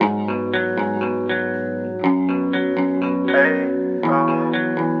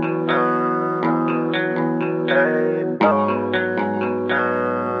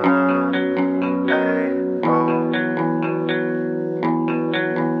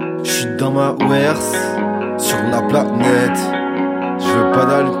dans ma werse, sur la planète. Je veux pas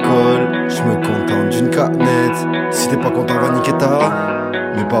d'alcool, je me contente d'une canette. Si t'es pas content, va niquer ta.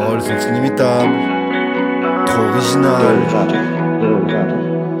 Mes paroles sont inimitables, trop originales.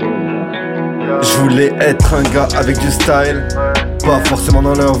 Je voulais être un gars avec du style, pas forcément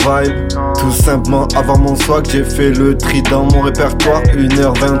dans leur vibe. Tout simplement avoir mon swag, j'ai fait le tri dans mon répertoire.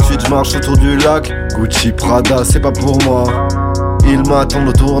 1h28, je marche autour du lac. Gucci Prada, c'est pas pour moi. Ils m'attendent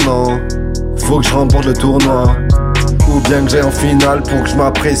au tournant, faut que je remporte le tournoi. Ou bien que j'aille en finale pour que je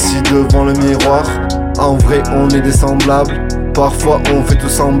m'apprécie devant le miroir. En vrai on est des semblables, parfois on fait tout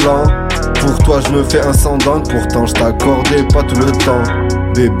semblant. Pour toi je me fais un semblant, pourtant je t'accordais pas tout le temps.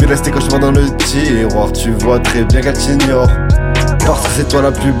 Bébé restez quand je te vois dans le tiroir, tu vois très bien qu'elle t'ignore. Parce que c'est toi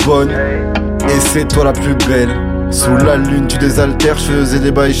la plus bonne, et c'est toi la plus belle. Sous la lune tu désaltères, je faisais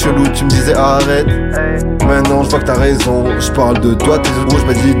des bails chelous, tu me disais arrête. Maintenant je vois que t'as raison, je parle de toi, tes yeux rouges,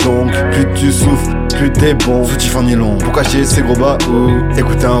 bah dis donc. Plus tu souffles, plus t'es bon, soutif en nylon pour cacher ces gros baous.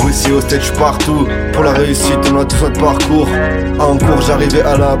 Écoute un Russie au stage, je suis partout. Pour la réussite on a tous notre parcours. En cours j'arrivais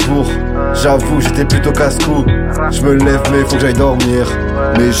à la bourre, j'avoue j'étais plutôt casse-cou. Je me lève mais faut que j'aille dormir.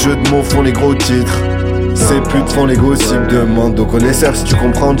 Mes jeux de mots font les gros titres, ces putes font les gossips. Demande aux connaisseurs si tu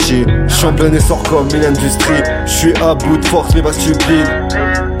comprends chi. J'suis en plein essor comme une industrie. J'suis à bout de force mais pas stupide.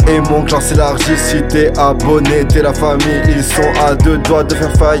 Et mon clan s'élargit, si t'es abonné, t'es la famille. Ils sont à deux doigts de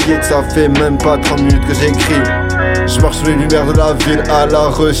faire faillite. Ça fait même pas 30 minutes que j'écris. Je marche sur les lumières de la ville à la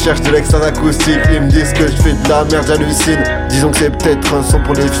recherche de l'extase acoustique. Ils me disent que je fais de la merde, j'hallucine. Disons que c'est peut-être un son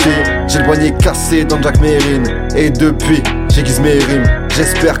pour les filles. J'ai le poignet cassé dans Jack Mérine, et depuis j'aiguise mes rimes.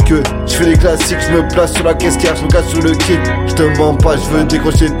 J'espère que je fais les classiques, je me place sur la caissière, je me casse sur le kick. Je te mens pas, je veux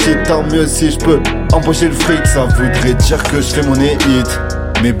décrocher le titre. Tant mieux si je peux empocher le fric. Ça voudrait dire que je fais mon hit,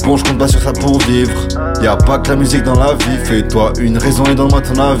 mais bon je compte pas sur ça pour vivre. Y'a pas que la musique dans la vie, fais-toi une raison et donne-moi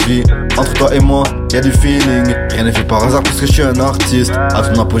ton avis. Entre toi et moi, y'a du feeling. Rien n'est fait par hasard parce que je suis un artiste. À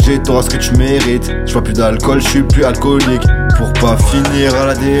ton apogée, t'auras ce que tu mérites. Je bois plus d'alcool, je suis plus alcoolique. Pour pas finir à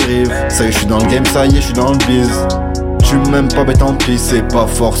la dérive. Ça y est, je suis dans le game, ça y est, je suis dans le biz. Tu m'aimes pas, mais tant pis, c'est pas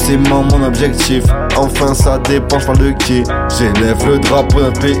forcément mon objectif. Enfin ça dépend, je parle de qui. J'élève le drapeau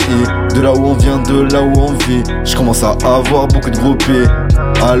d'un pays, de là où on vient, de là où on vit. Je commence à avoir beaucoup de groupies,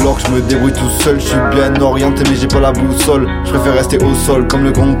 alors que je me débrouille tout seul. Je suis bien orienté mais j'ai pas la boussole. Je préfère rester au sol comme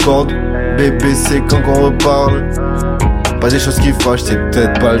le Concorde. Bébé c'est quand qu'on reparle, pas des choses qui fâchent. C'est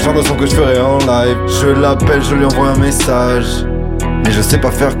peut-être pas le genre de son que je ferai en live. Je l'appelle, je lui envoie un message, mais je sais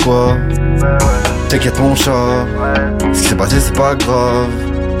pas faire quoi. T'inquiète mon chat, ce qui s'est passé c'est pas grave.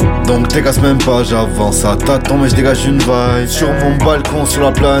 Donc t'écasse même pas, j'avance à tâtons mais je dégage une vibe. Sur mon balcon sur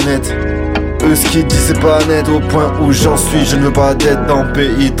la planète, eux ce qu'ils disent c'est pas net. Au point où j'en suis, je ne veux pas d'être dans le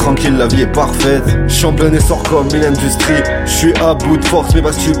pays tranquille, la vie est parfaite. J'suis en plein essor comme une industrie. J'suis à bout de force mais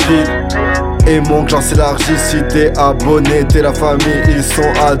pas stupide. Et mon clan s'élargit, si t'es abonné, t'es la famille. Ils sont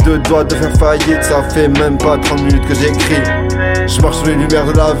à deux doigts de faire faillite. Ça fait même pas 30 minutes que j'écris. Je marche sur les lumières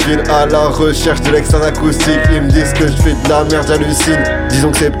de la ville à la recherche de l'extase acoustique. Ils me disent que je fais de la merde, j'hallucine. Disons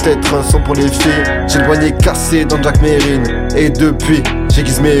que c'est peut-être un son pour les filles. J'ai le poignet cassé dans Jack Mérine, et depuis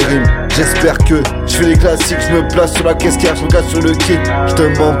j'aiguise mes rimes. J'espère que je fais les classiques, je me place sur la caissière, je me casse sur le kick. Je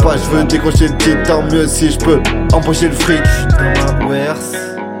te mens pas, je veux décrocher le titre. Tant mieux si je peux empocher le fric. Dans ma werse,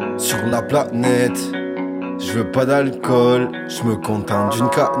 sur la planète. Je veux pas d'alcool, je me contente d'une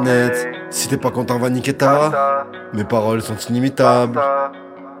canette. Si t'es pas content, va niquer ta. Mes paroles sont inimitables,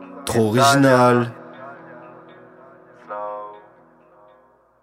 trop originales.